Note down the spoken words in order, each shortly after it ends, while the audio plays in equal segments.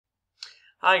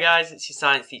Hi guys, it's your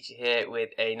science teacher here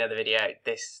with another video.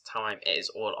 This time it is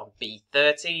all on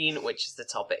B13, which is the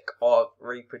topic of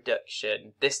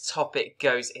reproduction. This topic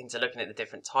goes into looking at the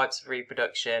different types of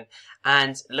reproduction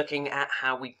and looking at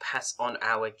how we pass on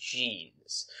our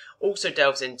genes. Also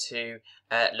delves into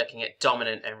looking at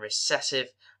dominant and recessive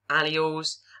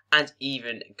alleles, and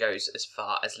even goes as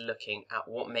far as looking at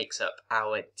what makes up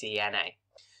our DNA.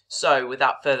 So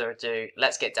without further ado,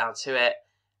 let's get down to it.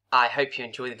 I hope you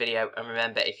enjoy the video, and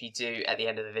remember, if you do at the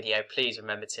end of the video, please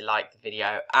remember to like the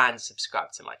video and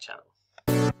subscribe to my channel.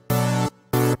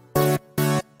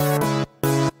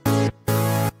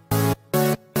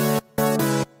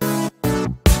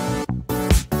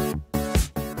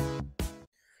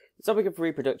 The topic of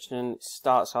reproduction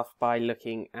starts off by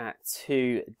looking at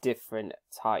two different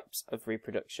types of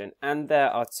reproduction, and there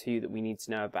are two that we need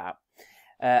to know about.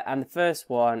 And the first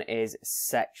one is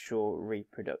sexual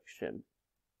reproduction.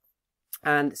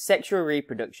 And sexual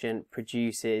reproduction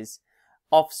produces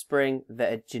offspring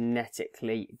that are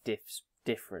genetically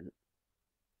different.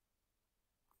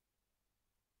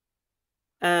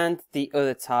 And the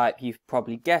other type, you've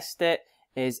probably guessed it,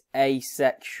 is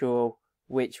asexual,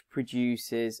 which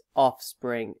produces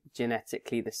offspring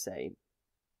genetically the same.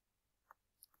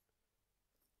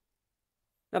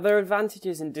 Now, there are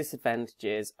advantages and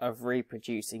disadvantages of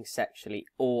reproducing sexually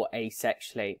or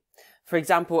asexually. For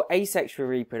example, asexual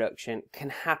reproduction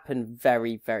can happen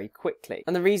very, very quickly.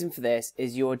 And the reason for this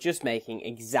is you're just making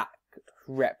exact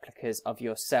replicas of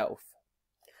yourself.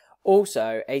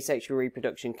 Also, asexual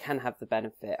reproduction can have the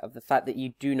benefit of the fact that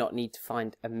you do not need to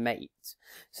find a mate.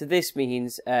 So this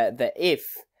means that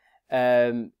if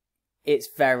it's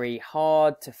very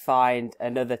hard to find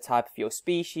another type of your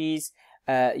species,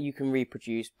 you can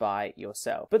reproduce by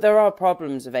yourself. But there are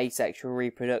problems of asexual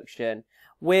reproduction.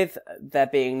 With there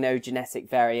being no genetic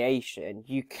variation,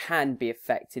 you can be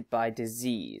affected by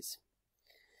disease.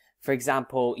 For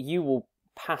example, you will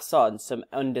pass on some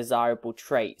undesirable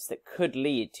traits that could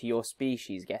lead to your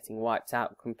species getting wiped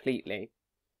out completely.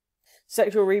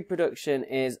 Sexual reproduction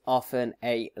is often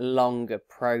a longer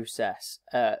process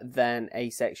than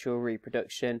asexual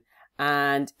reproduction,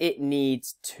 and it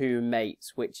needs two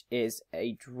mates, which is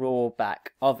a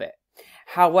drawback of it.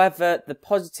 However, the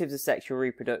positives of sexual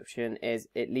reproduction is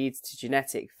it leads to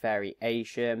genetic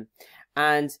variation,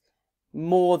 and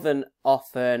more than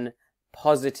often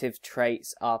positive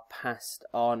traits are passed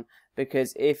on,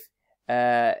 because if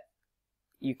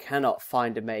you cannot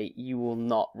find a mate, you will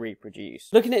not reproduce.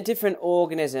 Looking at different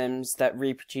organisms that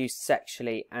reproduce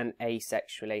sexually and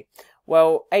asexually.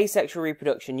 Well, asexual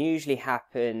reproduction usually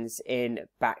happens in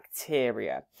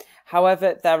bacteria.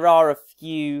 However, there are a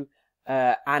few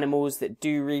animals that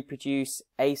do reproduce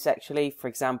asexually. For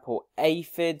example,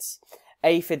 aphids.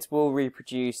 Aphids will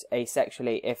reproduce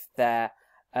asexually if there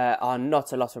are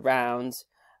not a lot around,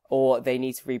 or they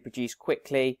need to reproduce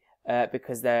quickly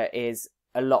because there is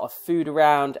a lot of food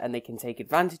around and they can take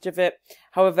advantage of it.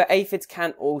 However, aphids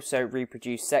can also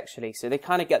reproduce sexually, so they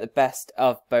kind of get the best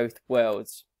of both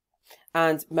worlds.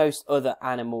 And most other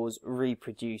animals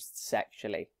reproduce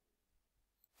sexually.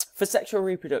 For sexual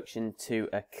reproduction to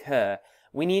occur,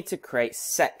 we need to create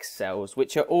sex cells,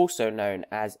 which are also known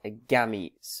as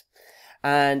gametes.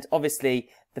 And obviously,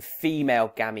 the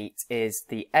female gamete is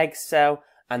the egg cell,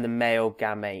 and the male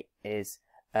gamete is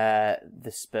the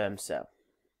sperm cell.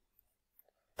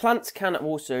 Plants can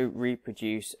also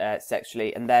reproduce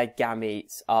sexually, and their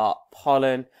gametes are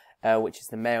pollen, which is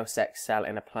the male sex cell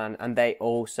in a plant, and they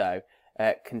also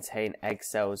contain egg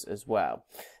cells as well.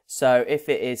 So if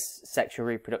it is sexual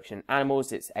reproduction in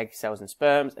animals, it's egg cells and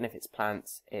sperms, and if it's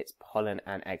plants, it's pollen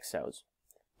and egg cells.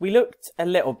 We looked a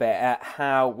little bit at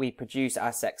how we produce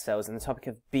our sex cells in the topic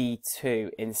of B2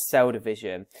 in cell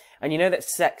division, and you know that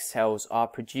sex cells are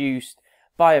produced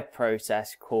by a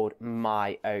process called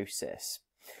meiosis.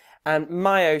 And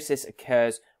meiosis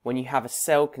occurs when you have a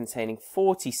cell containing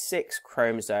 46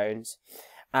 chromosomes,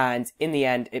 and in the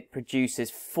end it produces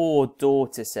 4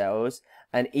 daughter cells,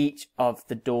 and each of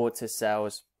the daughter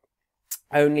cells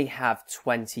only have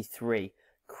 23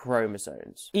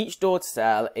 chromosomes. Each daughter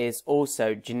cell is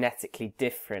also genetically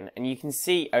different, and you can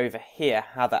see over here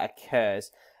how that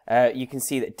occurs. You can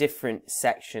see that different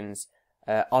sections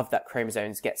of that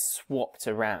chromosomes get swapped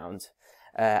around.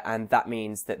 And that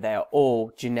means that they are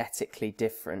all genetically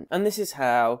different. And this is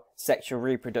how sexual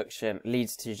reproduction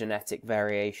leads to genetic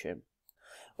variation.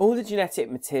 All the genetic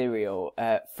material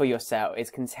for your cell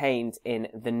is contained in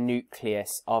the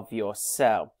nucleus of your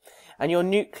cell. And your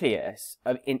nucleus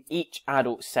in each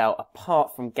adult cell,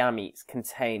 apart from gametes,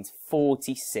 contains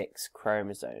 46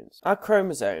 chromosomes. Our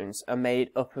chromosomes are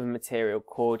made up of a material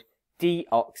called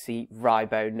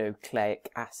deoxyribonucleic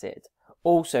acid,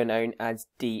 also known as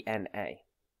DNA.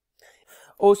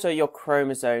 Also, your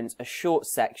chromosomes, a short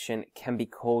section, can be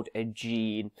called a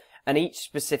gene, and each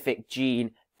specific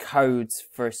gene codes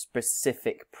for a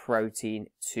specific protein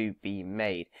to be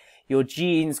made. Your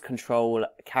genes control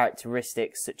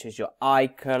characteristics such as your eye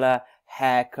colour,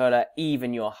 hair colour,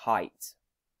 even your height.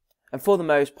 And for the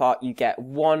most part, you get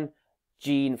one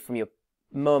gene from your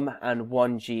mum and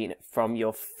one gene from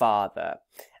your father.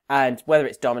 And whether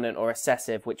it's dominant or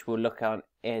recessive, which we'll look on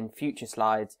in future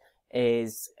slides,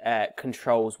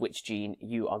 controls which gene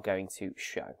you are going to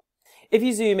show. If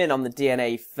you zoom in on the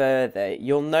DNA further,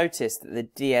 you'll notice that the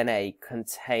DNA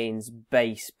contains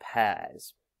base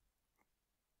pairs.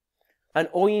 And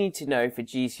all you need to know for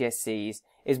GCSEs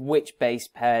is which base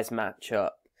pairs match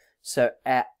up. So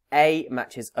A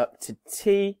matches up to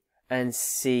T and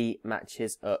C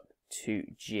matches up to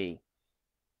G.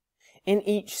 In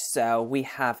each cell, we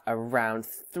have around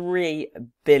 3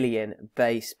 billion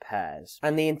base pairs,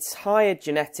 and the entire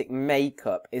genetic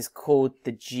makeup is called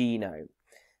the genome.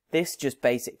 This just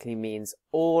basically means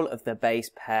all of the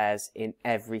base pairs in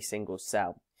every single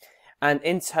cell. And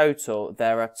in total,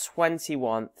 there are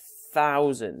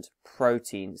 21,000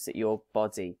 proteins that your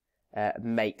body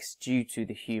makes due to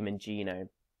the human genome.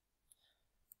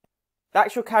 The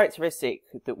actual characteristics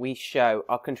that we show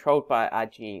are controlled by our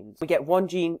genes. We get one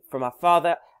gene from our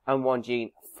father and one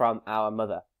gene from our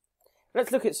mother.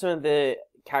 Let's look at some of the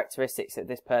characteristics that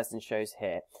this person shows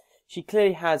here. She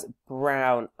clearly has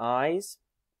brown eyes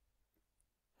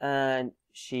and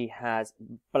she has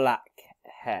black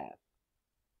hair.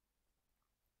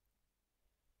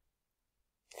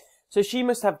 So she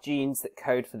must have genes that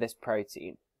code for this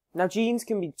protein. Now, genes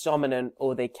can be dominant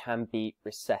or they can be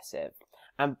recessive.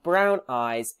 And brown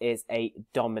eyes is a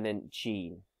dominant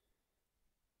gene.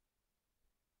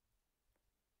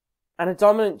 And a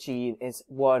dominant gene is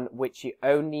one which you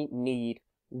only need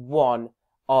one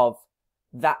of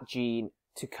that gene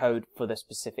to code for the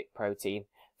specific protein.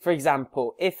 For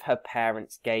example, if her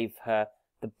parents gave her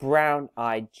the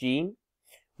brown-eyed gene,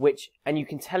 and you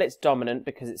can tell it's dominant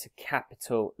because it's a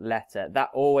capital letter,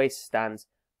 that always stands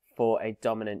for a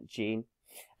dominant gene,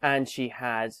 and she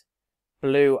had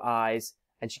blue eyes,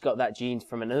 and she got that gene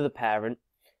from another parent,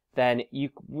 then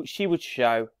she would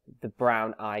show the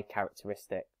brown eye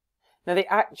characteristic. Now,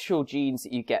 the actual genes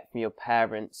that you get from your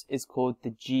parents is called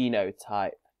the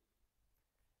genotype.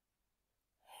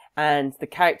 And the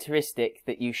characteristic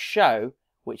that you show,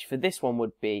 which for this one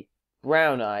would be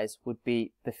brown eyes, would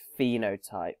be the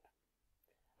phenotype,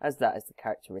 as that is the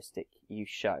characteristic you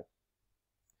show.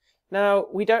 Now,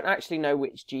 we don't actually know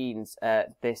which genes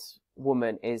this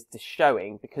woman is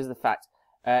showing because of the fact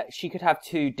she could have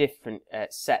two different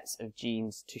sets of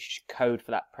genes to code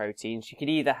for that protein. She could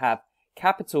either have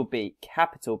capital B,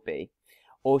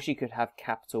 or she could have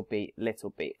capital B,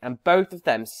 little b. And both of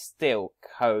them still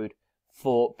code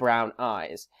for brown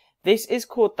eyes. This is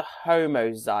called the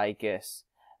homozygous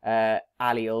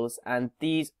alleles, and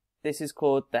this is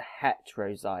called the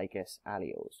heterozygous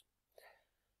alleles.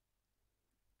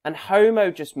 And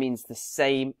homo just means the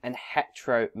same, and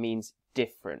hetero means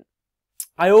different.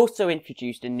 I also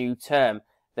introduced a new term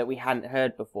that we hadn't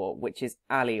heard before, which is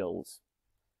alleles.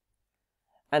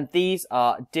 And these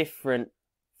are different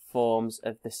forms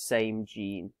of the same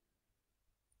gene.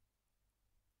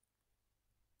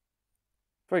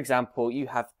 For example, you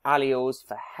have alleles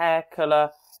for hair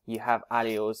colour, you have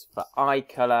alleles for eye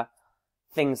colour,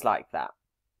 things like that.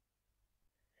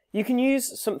 You can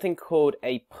use something called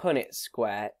a Punnett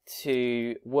square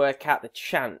to work out the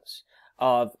chance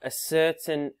of a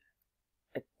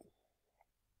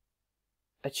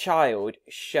child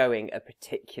showing a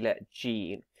particular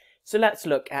gene. So let's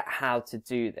look at how to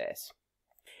do this.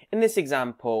 In this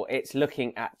example, it's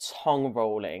looking at tongue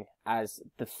rolling as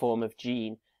the form of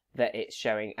gene that it's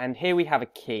showing. And here we have a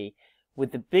key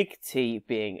with the big T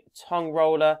being tongue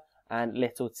roller and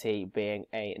little t being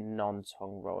a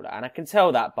non-tongue roller. And I can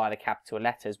tell that by the capital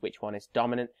letters, which one is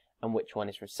dominant and which one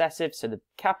is recessive. So the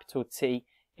capital T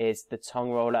is the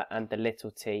tongue roller and the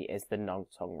little t is the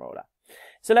non-tongue roller.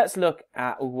 So let's look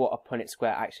at what a Punnett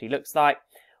square actually looks like.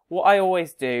 What I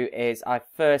always do is I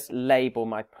first label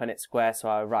my Punnett square, so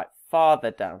I write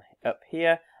father down up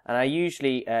here, and I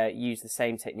usually use the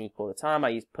same technique all the time.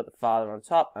 I put the father on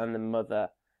top and the mother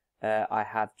I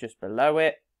have just below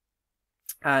it,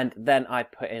 and then I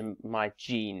put in my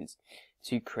genes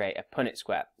to create a Punnett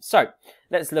square. So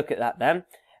let's look at that then.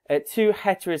 Two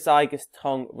heterozygous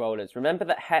tongue rollers. Remember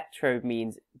that hetero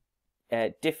means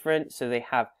different, so they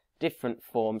have different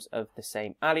forms of the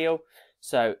same allele.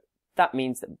 So that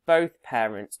means that both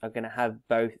parents are going to have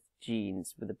both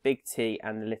genes with a big T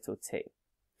and a little t.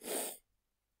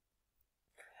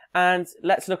 And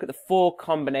let's look at the 4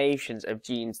 combinations of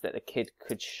genes that the kid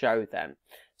could show then.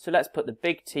 So let's put the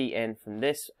big T in from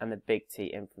this and the big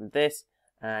T in from this,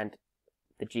 and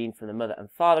the gene from the mother and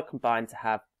father combined to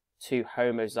have 2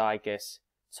 homozygous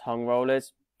tongue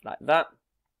rollers, like that.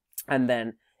 And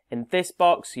then in this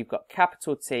box, you've got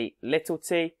capital T, little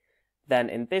t. Then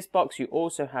in this box, you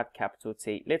also have capital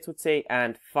T, little t.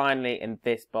 And finally, in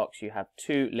this box, you have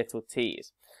 2 little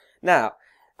t's. Now,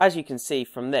 as you can see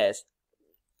from this,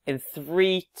 in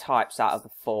 3 types out of the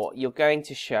 4, you're going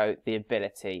to show the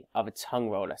ability of a tongue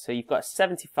roller. So you've got a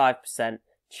 75%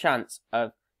 chance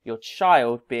of your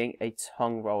child being a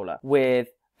tongue roller, with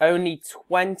only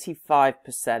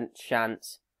 25%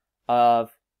 chance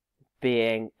of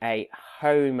being a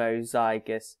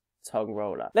homozygous tongue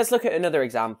roller. Let's look at another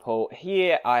example.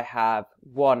 Here I have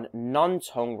 1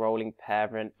 non-tongue rolling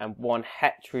parent and 1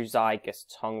 heterozygous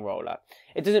tongue roller.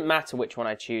 It doesn't matter which one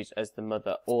I choose as the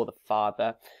mother or the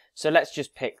father. So let's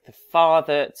just pick the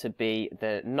father to be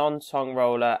the non-tongue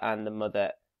roller and the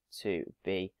mother to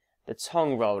be the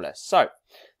tongue roller. So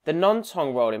the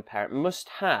non-tongue rolling parent must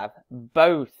have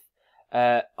both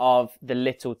of the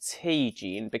little t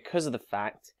gene because of the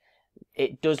fact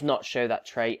it does not show that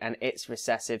trait and it's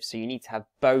recessive, so you need to have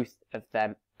both of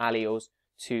them alleles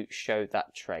to show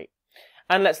that trait.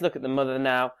 And let's look at the mother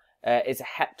now. It's a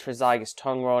heterozygous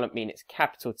tongue roller, meaning it's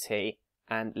capital T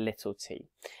and little t.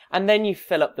 And then you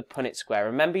fill up the Punnett square.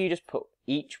 Remember, you just put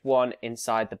each one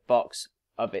inside the box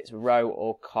of its row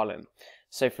or column.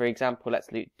 So for example, let's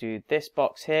do this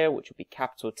box here, which will be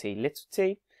capital T, little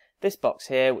t. This box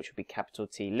here, which will be capital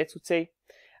T, little t.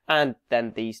 And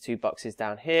then these 2 boxes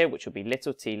down here, which will be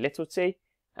little t,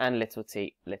 and little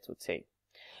t, little t.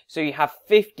 So you have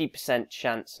 50%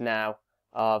 chance now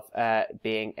of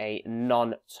being a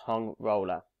non-tongue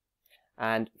roller,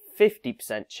 and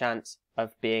 50% chance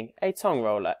of being a tongue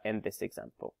roller in this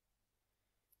example.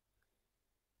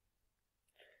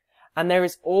 And there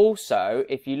is also,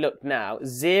 if you look now,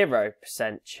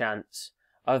 0% chance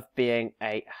of being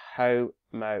a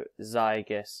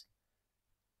homozygous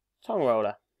tongue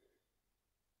roller.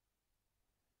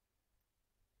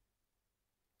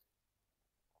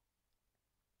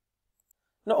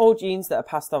 Not all genes that are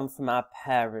passed on from our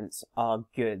parents are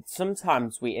good.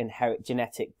 Sometimes we inherit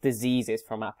genetic diseases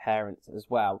from our parents as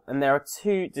well. And there are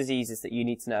 2 diseases that you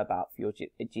need to know about for your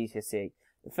GCSE.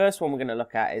 The first one we're going to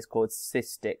look at is called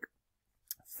cystic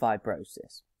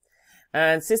fibrosis.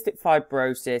 And cystic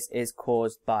fibrosis is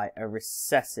caused by a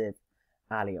recessive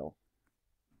allele.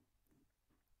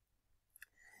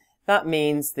 That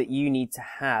means that you need to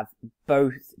have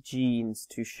both genes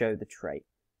to show the trait.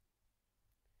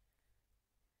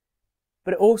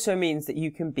 But it also means that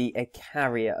you can be a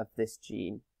carrier of this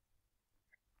gene.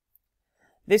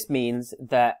 This means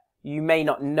that you may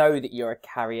not know that you're a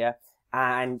carrier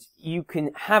and you can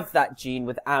have that gene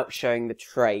without showing the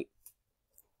trait.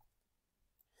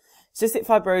 Cystic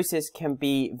fibrosis can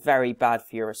be very bad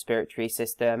for your respiratory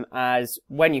system, as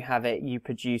when you have it, you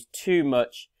produce too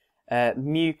much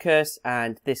mucus,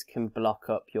 and this can block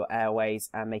up your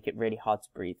airways and make it really hard to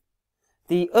breathe.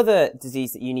 The other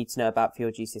disease that you need to know about for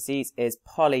your GCSEs is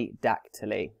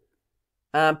polydactyly.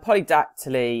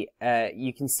 Polydactyly,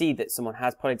 you can see that someone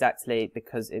has polydactyly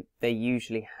because they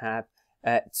usually have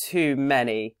too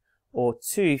many or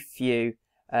too few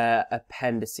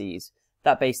appendices.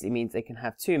 That basically means they can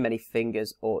have too many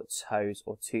fingers or toes,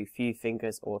 or too few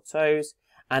fingers or toes,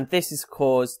 and this is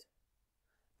caused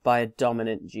by a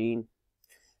dominant gene.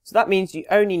 So that means you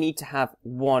only need to have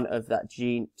one of that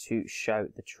gene to show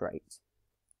the trait.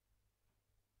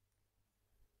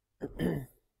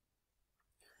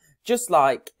 Just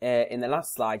like in the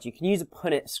last slide, you can use a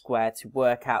Punnett square to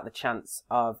work out the chance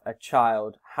of a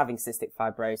child having cystic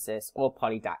fibrosis or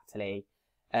polydactyly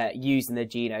using the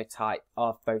genotype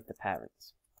of both the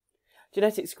parents.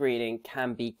 Genetic screening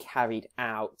can be carried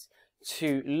out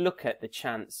to look at the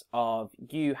chance of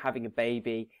you having a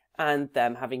baby and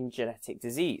them having genetic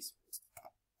disease.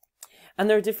 And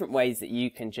there are different ways that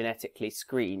you can genetically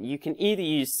screen. You can either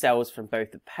use cells from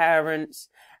both the parents,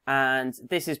 and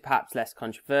this is perhaps less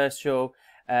controversial,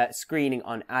 screening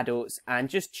on adults and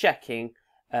just checking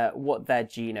what their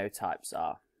genotypes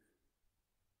are.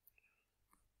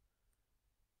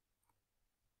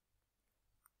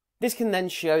 This can then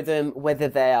show them whether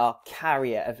they are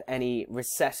carrier of any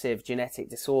recessive genetic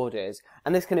disorders,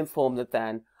 and this can inform them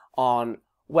then on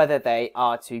whether they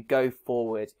are to go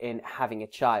forward in having a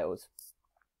child.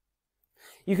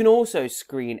 You can also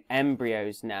screen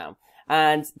embryos now,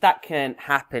 and that can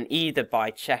happen either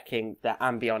by checking the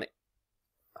embryonic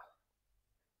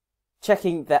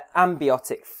checking the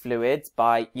amniotic fluid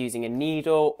by using a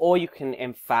needle, or you can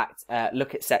in fact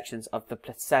look at sections of the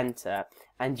placenta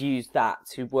and use that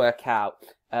to work out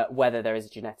whether there is a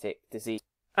genetic disease.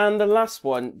 And the last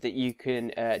one that you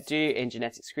can do in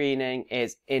genetic screening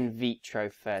is in vitro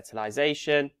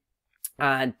fertilization.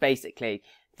 And basically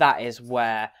that is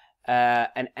where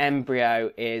an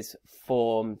embryo is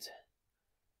formed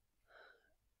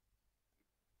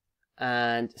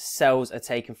and cells are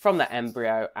taken from that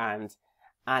embryo and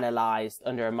analysed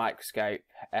under a microscope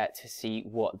to see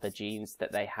what the genes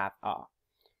that they have are.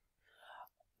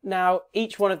 Now,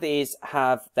 each one of these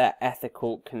have their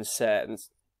ethical concerns,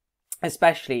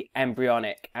 especially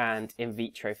embryonic and in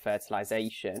vitro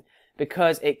fertilization,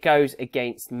 because it goes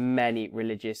against many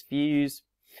religious views.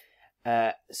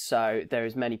 So there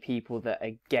is many people that are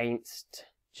against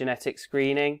genetic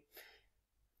screening.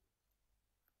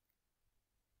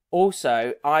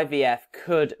 Also, IVF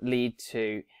could lead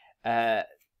to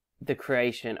the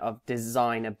creation of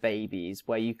designer babies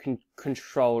where you can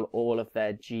control all of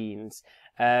their genes.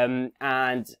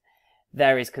 And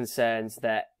there is concerns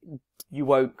that you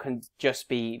won't just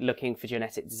be looking for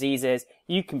genetic diseases.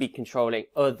 You can be controlling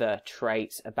other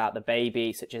traits about the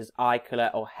baby, such as eye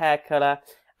colour or hair colour,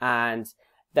 and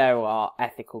there are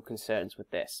ethical concerns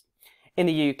with this. In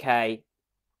the UK,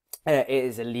 it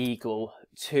is illegal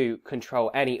to control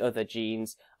any other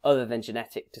genes other than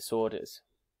genetic disorders.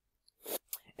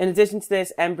 In addition to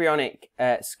this, embryonic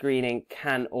screening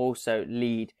can also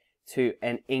lead to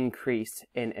an increase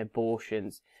in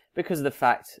abortions because of the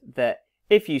fact that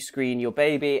if you screen your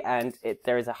baby and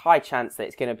there is a high chance that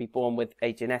it's going to be born with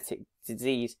a genetic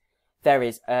disease, there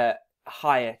is a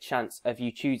higher chance of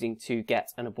you choosing to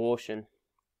get an abortion.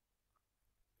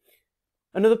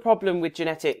 Another problem with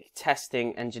genetic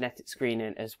testing and genetic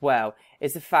screening as well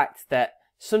is the fact that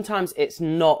sometimes it's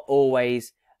not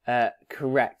always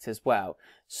correct as well.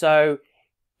 So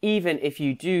even if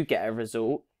you do get a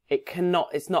result,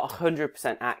 it's not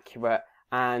 100% accurate,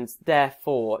 and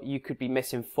therefore you could be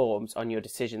misinformed on your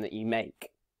decision that you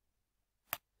make.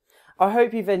 I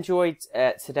hope you've enjoyed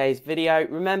today's video.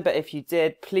 Remember, if you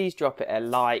did, please drop it a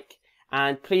like,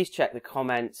 and please check the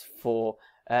comments for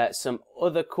some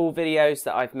other cool videos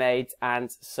that I've made and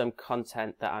some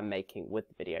content that I'm making with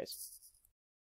the videos.